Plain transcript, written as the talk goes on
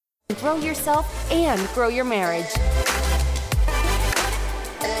grow yourself and grow your marriage.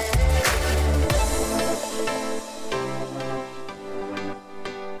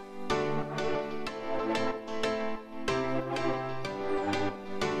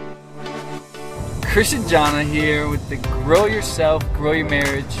 Chris and Jonna here with the Grow Yourself, Grow Your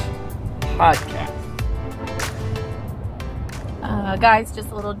Marriage podcast. Guys, just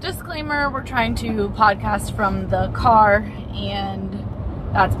a little disclaimer. We're trying to podcast from the car, and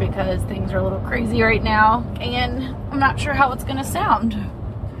that's because things are a little crazy right now, and I'm not sure how it's going to sound.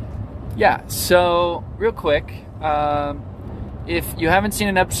 Yeah, so real quick, if you haven't seen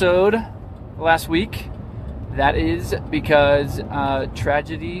an episode last week, that is because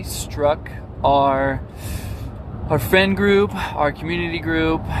tragedy struck our friend group, our community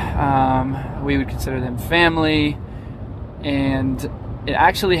group. We would consider them family, and it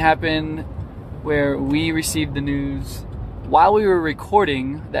actually happened where we received the news while we were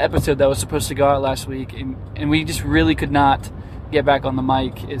recording the episode that was supposed to go out last week, and we just really could not get back on the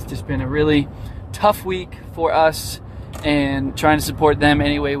mic. It's just been a really tough week for us, and trying to support them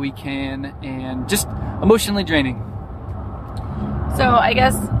any way we can, and just emotionally draining. So I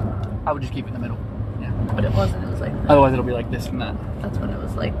guess I would just keep it in the middle. Yeah. But it wasn't. It was like that. Otherwise, it'll be like this and that. That's when it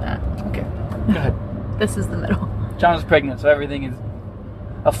was like that. Okay. Go ahead. This is the middle. Jonna's pregnant, so everything is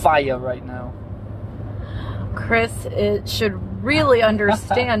a fire right now. Chris should really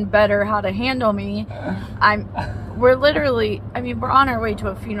understand better how to handle me. We're on our way to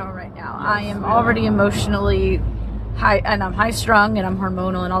a funeral right now. Yes, I am already emotionally high, and I'm high strung, and I'm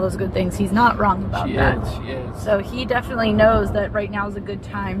hormonal, and all those good things. He's not wrong about that. She is. So he definitely knows that right now is a good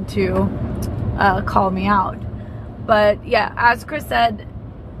time to call me out. But yeah, as Chris said,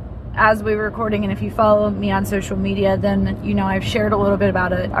 as we were recording, and if you follow me on social media, then you know I've shared a little bit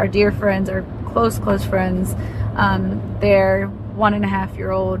about it. Our dear friends, our close friends, their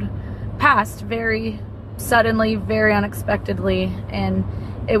 1.5-year-old passed very suddenly, very unexpectedly, and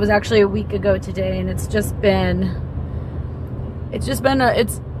it was actually a week ago today, and it's been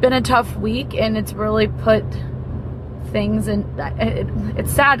a tough week, and it's really put things in.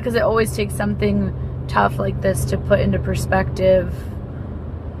 It's sad because it always takes something tough like this to put into perspective.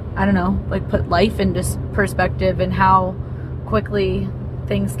 I don't know, like put life into perspective and how quickly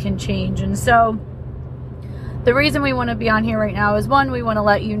things can change. And so the reason we want to be on here right now is, one, we want to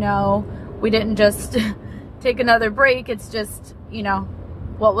let you know we didn't just take another break. It's just, you know,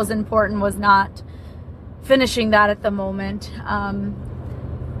 what was important was not finishing that at the moment.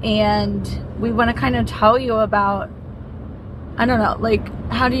 And we want to kind of tell you about, I don't know, like,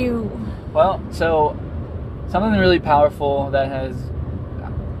 how do you... Well, so something really powerful that has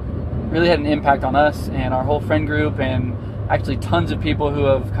really had an impact on us and our whole friend group, and actually tons of people who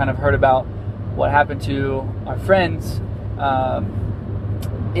have kind of heard about what happened to our friends,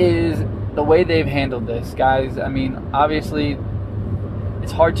 is the way they've handled this. Guys, I mean, obviously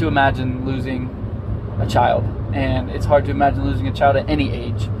it's hard to imagine losing a child, and it's hard to imagine losing a child at any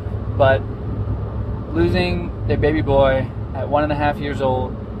age, but losing their baby boy at 1.5 years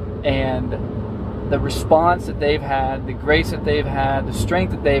old, and the response that they've had, the grace that they've had, the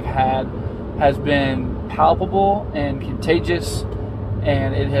strength that they've had has been palpable and contagious,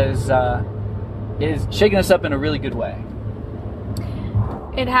 and it has shaken us up in a really good way.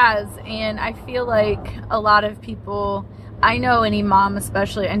 It has, and I feel like a lot of people, I know any mom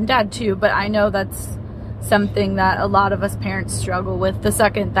especially, and dad too, but I know that's something that a lot of us parents struggle with. The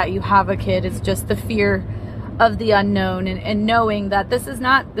second that you have a kid is just the fear of the unknown, and knowing that this is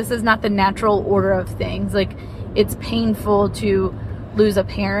not the natural order of things. Like, it's painful to lose a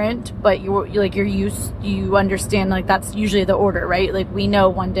parent, but you understand, like, that's usually the order, right? Like, we know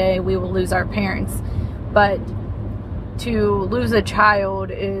one day we will lose our parents, but to lose a child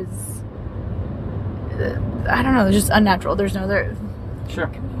is, I don't know, it's just unnatural. There's no other.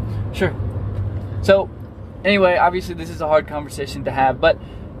 Sure. So anyway, obviously this is a hard conversation to have, but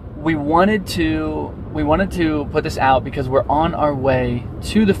we wanted to put this out because we're on our way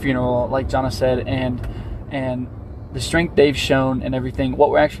to the funeral, like Jonna said, and the strength they've shown and everything.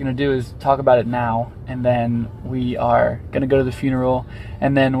 What we're actually going to do is talk about it now, and then we are going to go to the funeral,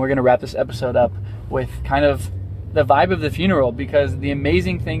 and then we're going to wrap this episode up with kind of the vibe of the funeral, because the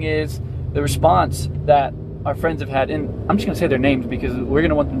amazing thing is the response that our friends have had, and I'm just going to say their names because we're going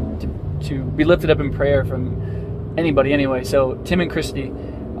to want them to be lifted up in prayer from anybody anyway. So Tim and Christy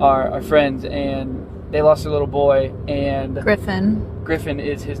are our friends, and they lost their little boy, and Griffin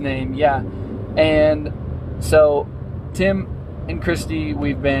is his name, yeah. And so Tim and Christy,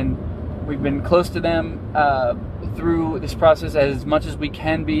 we've been close to them through this process as much as we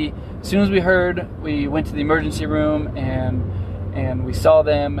can be. As soon as we heard, we went to the emergency room, and and we saw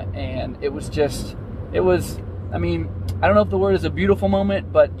them, and it was, I mean, I don't know if the word is a beautiful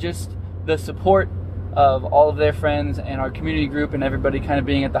moment, but just the support of all of their friends and our community group and everybody kind of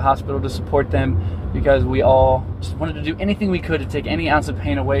being at the hospital to support them, because we all just wanted to do anything we could to take any ounce of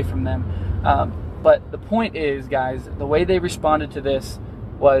pain away from them. But the point is, guys, the way they responded to this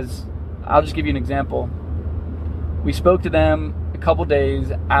was, I'll just give you an example. We spoke to them a couple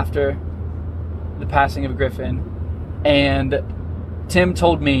days after the passing of Griffin, and Tim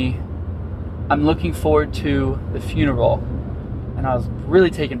told me, I'm looking forward to the funeral. And I was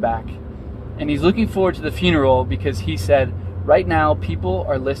really taken back. And he's looking forward to the funeral because he said, right now people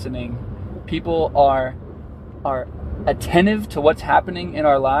are listening. People are attentive to what's happening in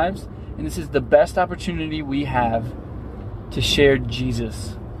our lives. And this is the best opportunity we have to share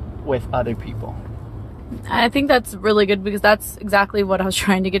Jesus with other people. I think that's really good, because that's exactly what I was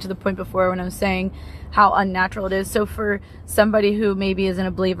trying to get to the point before when I was saying how unnatural it is. So for somebody who maybe isn't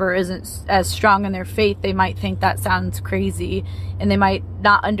a believer, isn't as strong in their faith, they might think that sounds crazy, and they might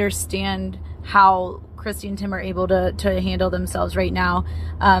not understand how Christy and Tim are able to handle themselves right now.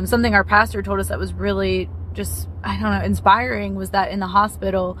 Something our pastor told us that was really just, inspiring, was that in the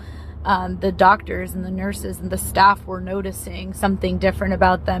hospital, the doctors and the nurses and the staff were noticing something different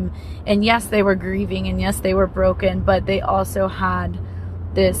about them. And yes, they were grieving, and yes, they were broken, but they also had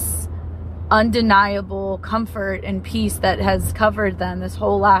this undeniable comfort and peace that has covered them this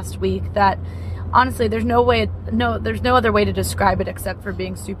whole last week, that honestly, there's no other way to describe it except for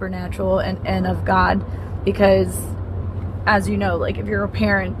being supernatural and of God. Because as you know, like, if you're a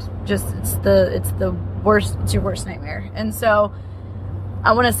parent, just it's the worst, it's your worst nightmare. And so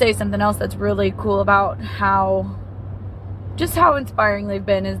I want to say something else that's really cool about how inspiring they've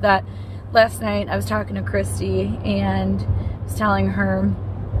been, is that last night I was talking to Christy and was telling her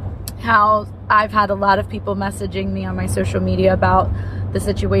how I've had a lot of people messaging me on my social media about the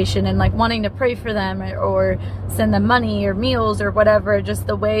situation and like wanting to pray for them or send them money or meals or whatever. Just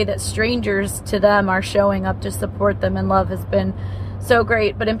the way that strangers to them are showing up to support them in love has been so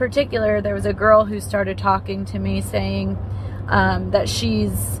great. But in particular, there was a girl who started talking to me saying that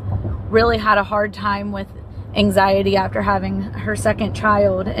she's really had a hard time with anxiety after having her second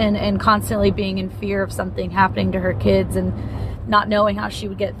child, and constantly being in fear of something happening to her kids and not knowing how she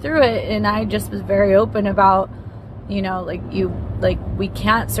would get through it. And I just was very open about, we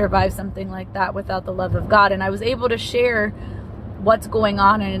can't survive something like that without the love of God. And I was able to share what's going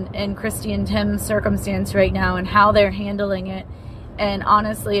on in Christy and Tim's circumstance right now and how they're handling it. And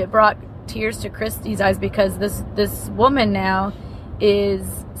honestly, it brought tears to Christy's eyes, because this woman now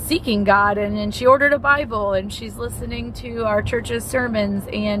is seeking God, and she ordered a Bible, and she's listening to our church's sermons.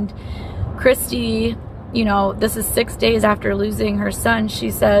 And Christy, this is 6 days after losing her son,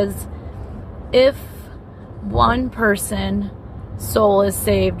 she says, if one person's soul is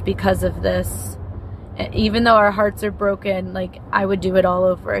saved because of this, even though our hearts are broken, like, I would do it all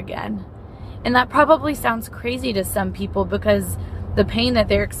over again. And that probably sounds crazy to some people, because the pain that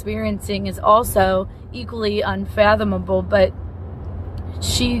they're experiencing is also equally unfathomable. But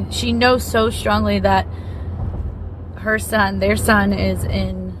she knows so strongly that their son is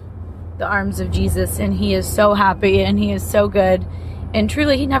in the arms of Jesus, and he is so happy and he is so good. And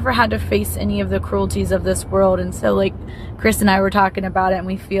truly, he never had to face any of the cruelties of this world. And so, like, Chris and I were talking about it, and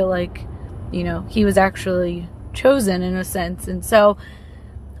we feel like, he was actually chosen in a sense. And so,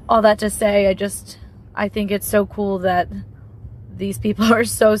 all that to say, I think it's so cool that these people are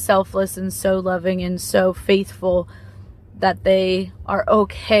so selfless and so loving and so faithful that they are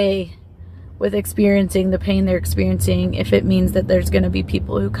okay with experiencing the pain they're experiencing, if it means that there's going to be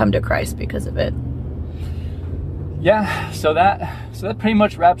people who come to Christ because of it. Yeah, so that pretty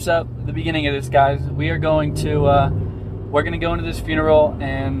much wraps up the beginning of this, guys. We are going to we're going to go into this funeral,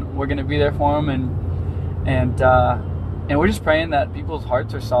 and we're going to be there for them, and we're just praying that people's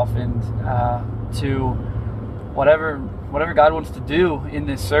hearts are softened to whatever God wants to do in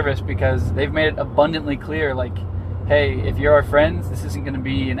this service, because they've made it abundantly clear, like, hey, if you're our friends, this isn't going to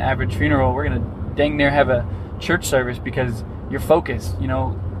be an average funeral. We're going to dang near have a church service, because you're focused.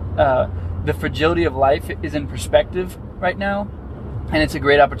 The fragility of life is in perspective right now, and it's a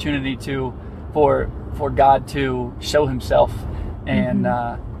great opportunity for God to show Himself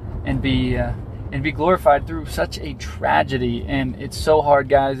and be glorified through such a tragedy. And it's so hard,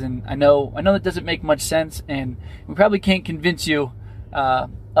 guys. And I know that doesn't make much sense, and we probably can't convince you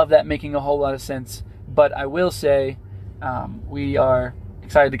of that making a whole lot of sense. But I will say we are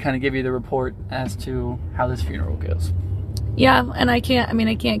excited to kind of give you the report as to how this funeral goes. Yeah, and I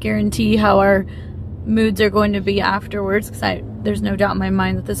can't guarantee how our moods are going to be afterwards, because there's no doubt in my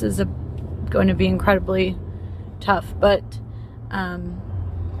mind that this is going to be incredibly tough. But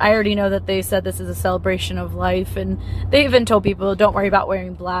I already know that they said this is a celebration of life, and they even told people, don't worry about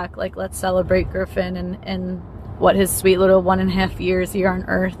wearing black, like, let's celebrate Griffin and what his sweet little 1.5 years here on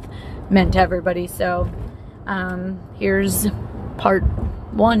Earth meant to everybody. So here's part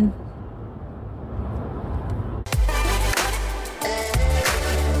 1.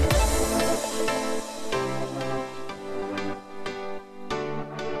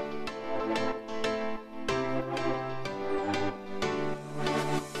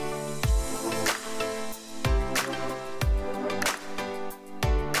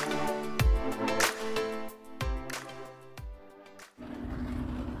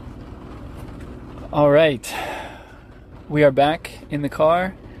 All right, we are back in the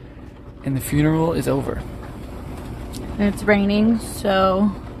car, and the funeral is over. And it's raining, so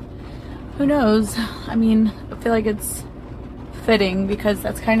who knows? I mean, I feel like it's fitting because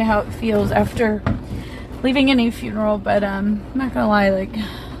that's kind of how it feels after leaving any funeral, but I'm not gonna lie, like,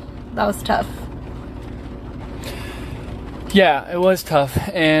 that was tough. Yeah, it was tough,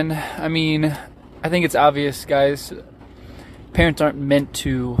 and I mean, I think it's obvious, guys, parents aren't meant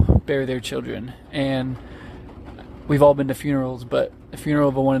to bury their children, and we've all been to funerals, but the funeral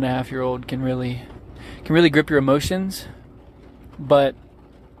of a 1.5-year-old can really grip your emotions. But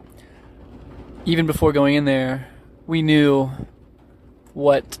even before going in there, we knew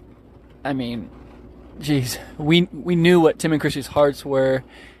what, I mean, geez, we knew what Tim and Christy's hearts were,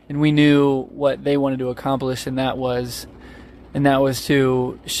 and we knew what they wanted to accomplish, and that was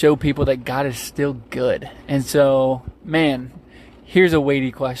to show people that God is still good. And so, man, here's a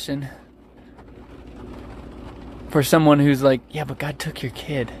weighty question for someone who's like, yeah, but God took your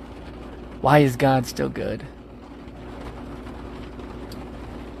kid. Why is God still good?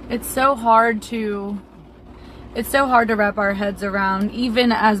 It's so hard to wrap our heads around.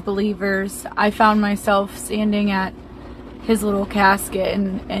 Even as believers, I found myself standing at his little casket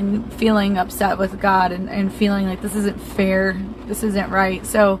and feeling upset with God and feeling like this isn't fair, this isn't right.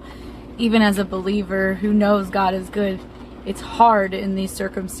 So even as a believer who knows God is good, it's hard in these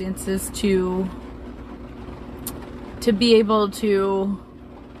circumstances to be able to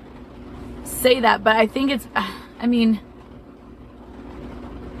say that. But I think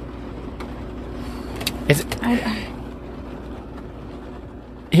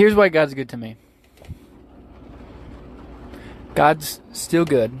here's why God's good to me. God's still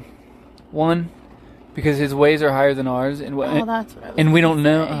good. One, because his ways are higher than ours, and that's what I was and we don't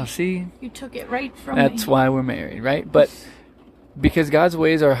know. say. Oh, see, you took it right from me. that's why we're married, right? But because God's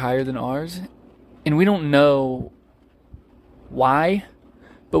ways are higher than ours, and we don't know why,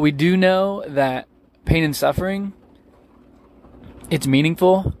 but we do know that pain and suffering, it's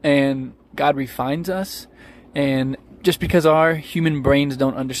meaningful, and God refines us. And just because our human brains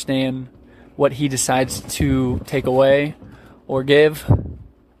don't understand what he decides to take away or give,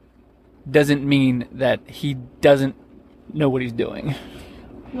 doesn't mean that he doesn't know what he's doing.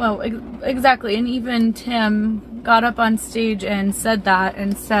 Well, exactly. And even Tim got up on stage and said that,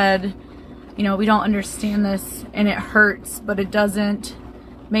 and said, you know, we don't understand this and it hurts, but it doesn't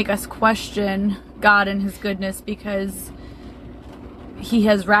make us question God and his goodness, because he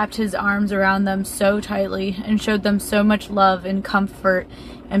has wrapped his arms around them so tightly and showed them so much love and comfort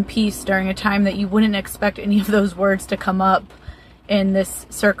and peace during a time that you wouldn't expect any of those words to come up in this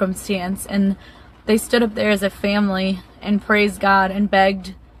circumstance. And they stood up there as a family and praised God and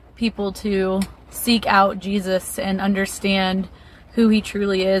begged people to seek out Jesus and understand who he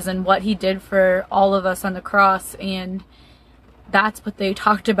truly is and what he did for all of us on the cross. And that's what they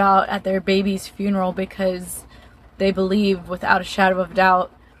talked about at their baby's funeral, because they believe without a shadow of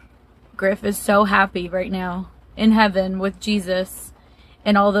doubt Griff is so happy right now in heaven with Jesus.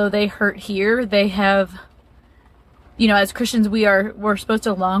 And although they hurt here, they have, you know, as Christians, we're supposed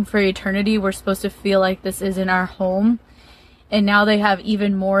to long for eternity. We're supposed to feel like this isn't our home. And now they have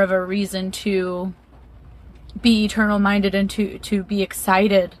even more of a reason to be eternal minded and to be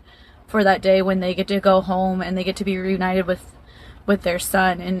excited for that day when they get to go home and they get to be reunited with their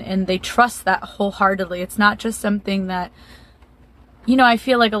son. And they trust that wholeheartedly. It's not just something that, you know, I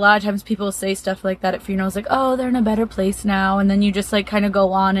feel like a lot of times people say stuff like that at funerals, like, oh, they're in a better place now. And then you just like kind of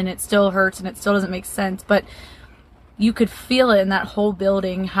go on and it still hurts and it still doesn't make sense. But you could feel it in that whole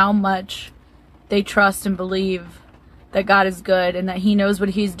building, how much they trust and believe that God is good and that he knows what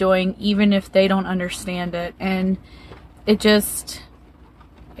he's doing, even if they don't understand it. And it just,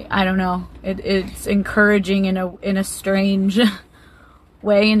 I don't know, it's encouraging in a strange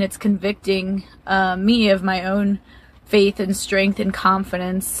way, and it's convicting me of my own faith and strength and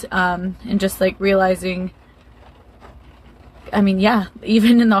confidence, and just like realizing, I mean, yeah,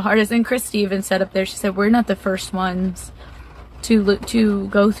 even in the hardest, and Christy even said up there, she said, we're not the first ones to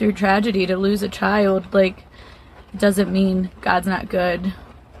go through tragedy, to lose a child, like, it doesn't mean God's not good.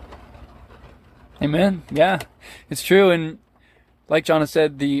 Amen. Yeah, it's true. And like John has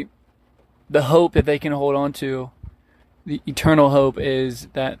said, the hope that they can hold on to, the eternal hope, is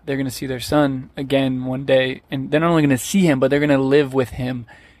that they're going to see their son again one day. And they're not only going to see him, but they're going to live with him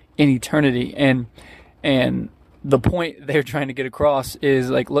in eternity. And the point they're trying to get across is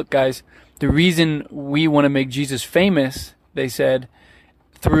like, look, guys, the reason we want to make Jesus famous, they said,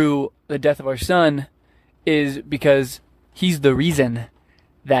 through the death of our son, is because he's the reason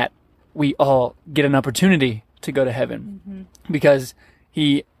that we all get an opportunity to go to heaven. Mm-hmm. Because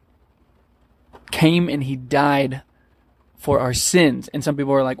he came and he died for our sins. And some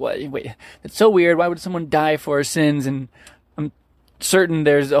people are like, well, wait, that's so weird. Why would someone die for our sins? And I'm certain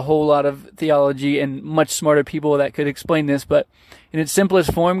there's a whole lot of theology and much smarter people that could explain this. But in its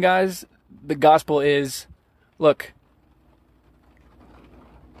simplest form, guys, the gospel is, look,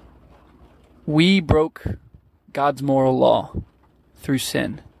 we broke God's moral law through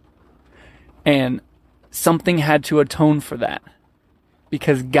sin. And something had to atone for that,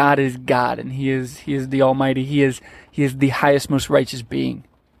 because God is God, and He is the Almighty. He is the highest, most righteous being.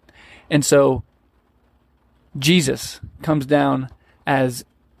 And so Jesus comes down as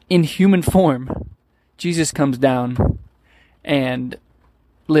in human form. Jesus comes down and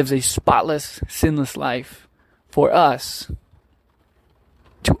lives a spotless, sinless life for us,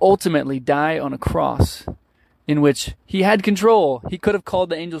 to ultimately die on a cross in which he had control. He could have called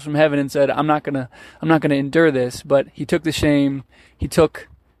the angels from heaven and said, I'm not gonna endure this, but he took the shame. He took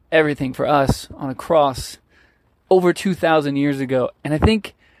everything for us on a cross over 2,000 years ago. And I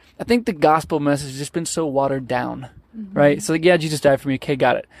think the gospel message has just been so watered down, mm-hmm. right? So like, yeah, Jesus died for me. Okay,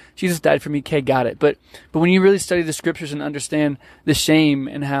 got it. Jesus died for me. Okay, got it. But when you really study the scriptures and understand the shame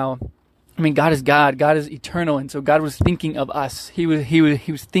and how, I mean, God is God. God is eternal. And so God was thinking of us. He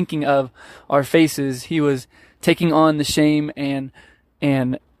was thinking of our faces. He was taking on the shame, and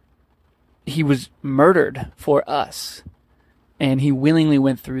he was murdered for us. And he willingly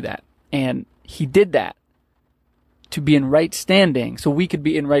went through that. And he did that to be in right standing, so we could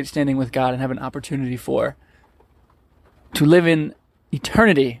be in right standing with God and have an opportunity to live in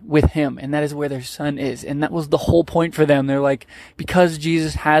eternity with him. And that is where their son is. And that was the whole point for them. They're like, because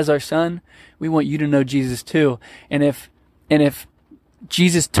Jesus has our son, we want you to know Jesus too. And if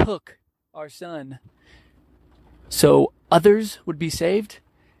Jesus took our son so others would be saved,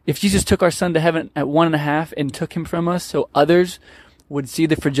 if Jesus took our son to heaven at 1.5 and took him from us so others would see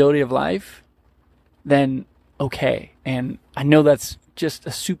the fragility of life, then okay. And I know that's just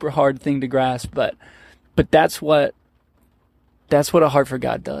a super hard thing to grasp, but that's what a heart for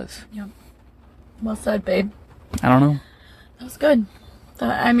God does. Yep. Well said, babe. I don't know. That was good.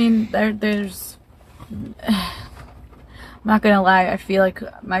 I mean, there's... I'm not gonna lie, I feel like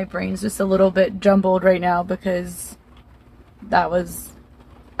my brain's just a little bit jumbled right now, because that was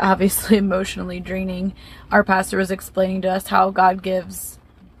obviously emotionally draining. Our pastor was explaining to us how God gives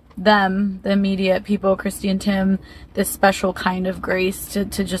them, the immediate people, Christy and Tim, this special kind of grace to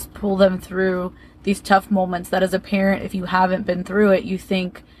just pull them through these tough moments that, as a parent, if you haven't been through it, you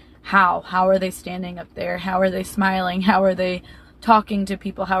think, how are they standing up there? How are they smiling? How are they talking to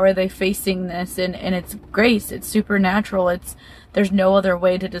people? How are they facing this? And it's grace. It's supernatural. There's no other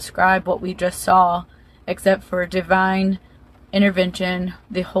way to describe what we just saw except for divine intervention.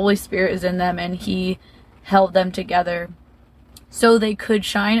 The Holy Spirit is in them, and he held them together so they could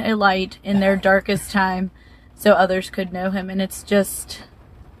shine a light in their darkest time, so others could know him. And it's just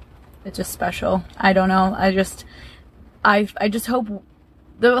special. I don't know. I just hope,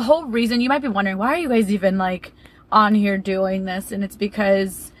 the whole reason, you might be wondering, why are you guys even like on here doing this? And it's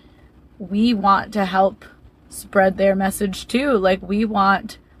because we want to help spread their message too. Like, we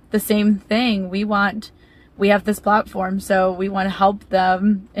want the same thing. We have this platform, so we want to help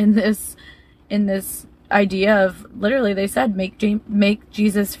them in this idea of, literally, they said, make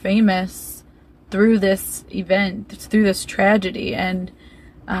Jesus famous through this event, through this tragedy. And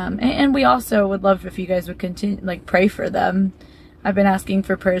we also would love if you guys would continue, like, pray for them. I've been asking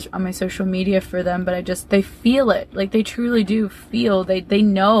for prayers on my social media for them, but they feel it. Like, they truly do feel, they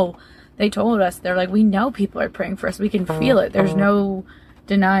know, they told us, they're like, we know people are praying for us. We can feel it. There's no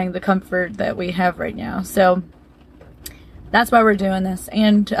denying the comfort that we have right now. So that's why we're doing this,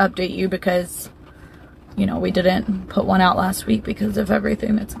 and to update you, because, you know, we didn't put one out last week because of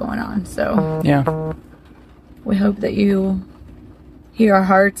everything that's going on. So yeah, we hope that you hear our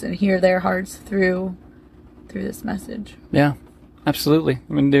hearts and hear their hearts through this message. Yeah, absolutely.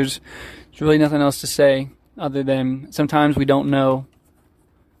 I mean, there's really nothing else to say other than sometimes we don't know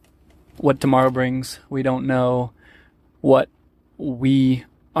what tomorrow brings. We don't know what we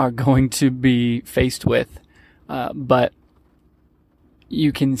are going to be faced with. But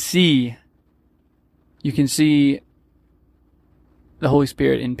you can see the Holy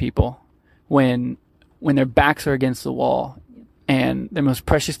Spirit in people when their backs are against the wall and their most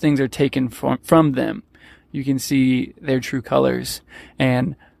precious things are taken from them. You can see their true colors.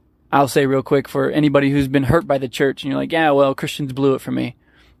 And I'll say real quick, for anybody who's been hurt by the church and you're like, yeah, well, Christians blew it for me.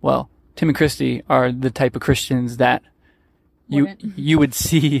 Well, Tim and Christy are the type of Christians that you would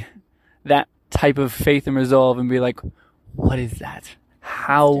see that type of faith and resolve and be like, what is that?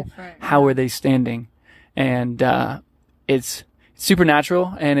 How are they standing? And it's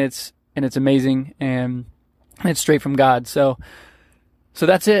supernatural, and it's amazing, and it's straight from God. So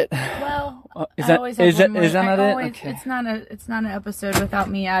that's it. Well, is that not it? Okay. It's not an episode without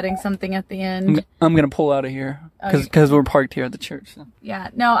me adding something at the end. I'm gonna pull out of here because we're parked here at the church. So. Yeah.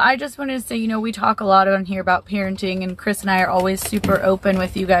 No, I just wanted to say, we talk a lot on here about parenting, and Chris and I are always super open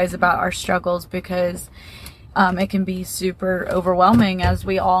with you guys about our struggles because it can be super overwhelming, as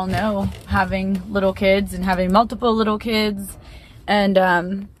we all know, having little kids and having multiple little kids,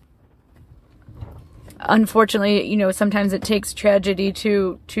 and unfortunately, sometimes it takes tragedy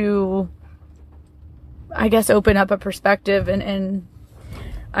to I guess open up a perspective, and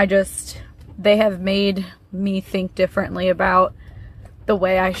they have made me think differently about the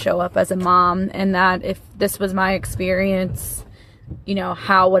way I show up as a mom, and that if this was my experience,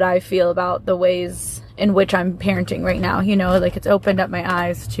 how would I feel about the ways in which I'm parenting right now? Like, it's opened up my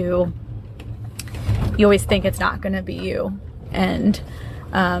eyes to, you always think it's not going to be you. And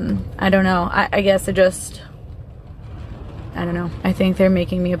I don't know. I guess I don't know. I think they're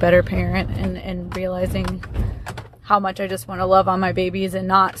making me a better parent, and realizing how much I just want to love on my babies and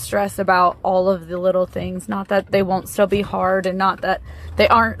not stress about all of the little things. Not that they won't still be hard, and not that they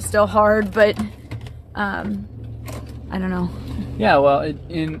aren't still hard, but I don't know. Yeah, well,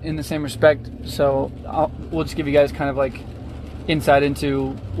 in the same respect, so we'll just give you guys kind of like insight into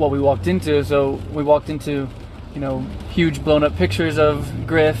what we walked into. So we walked into, huge blown up pictures of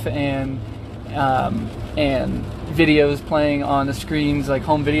Griff and videos playing on the screens, like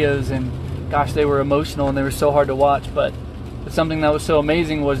home videos, and gosh, they were emotional and they were so hard to watch. But something that was so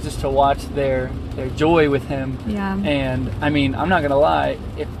amazing was just to watch their joy with him. Yeah. And I mean, I'm not gonna lie,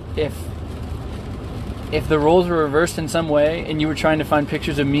 if the roles were reversed in some way and you were trying to find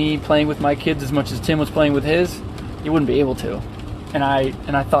pictures of me playing with my kids as much as Tim was playing with his, you wouldn't be able to. And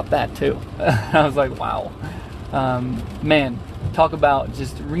I thought that too. I was like, wow. Man, talk about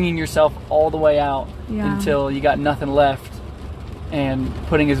just wringing yourself all the way out until you got nothing left, and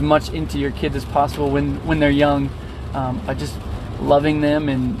putting as much into your kids as possible when they're young, by just loving them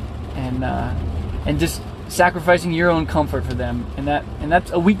and just sacrificing your own comfort for them. And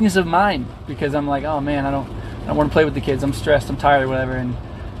that's a weakness of mine, because I'm like, oh man, I don't want to play with the kids. I'm stressed, I'm tired, or whatever. And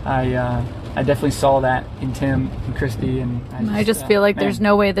I definitely saw that in Tim and Christy, and I just feel like there's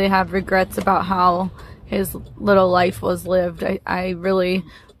no way they have regrets about how his little life was lived. I really,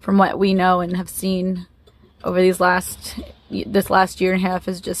 from what we know and have seen over this last year and a half,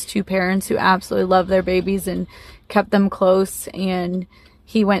 is just two parents who absolutely love their babies and kept them close. And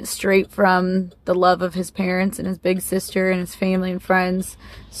he went straight from the love of his parents and his big sister and his family and friends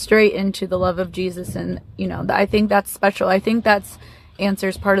straight into the love of Jesus. And, I think that's special. I think that's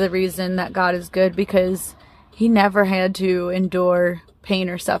answers part of the reason that God is good, because he never had to endure pain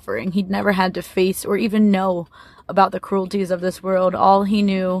or suffering. He'd never had to face or even know about the cruelties of this world. All he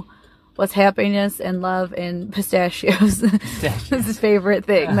knew was happiness and love and pistachios. That's his favorite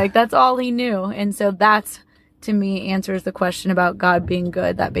thing. Like, that's all he knew. And so that's, to me, answers the question about God being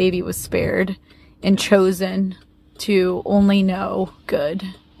good. That baby was spared and chosen to only know good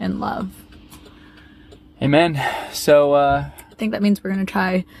and love. Amen. So I think that means we're going to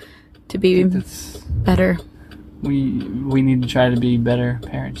try to be better. We need to try to be better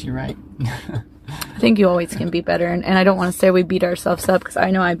parents. You're right. I think you always can be better. And I don't want to say we beat ourselves up, because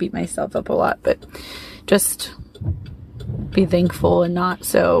I know I beat myself up a lot. But just be thankful and not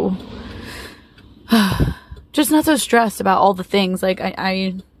so... just not so stressed about all the things. Like,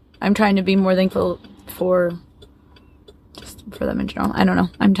 I'm trying to be more thankful for them in general. I don't know.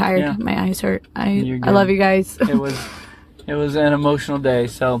 I'm tired. Yeah. My eyes hurt. I love you guys. It was an emotional day.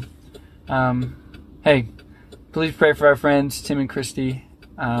 So, hey, please pray for our friends, Tim and Christy.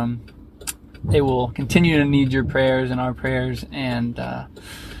 They will continue to need your prayers and our prayers. And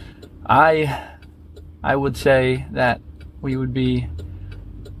I would say that we would be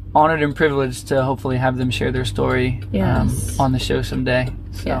honored and privileged to hopefully have them share their story on the show someday.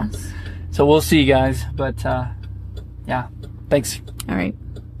 So we'll see, guys. But yeah, thanks. All right.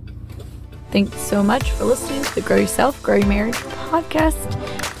 Thanks so much for listening to the Grow Yourself, Grow Your Marriage podcast.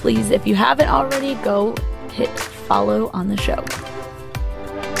 Please, if you haven't already, go hit follow on the show.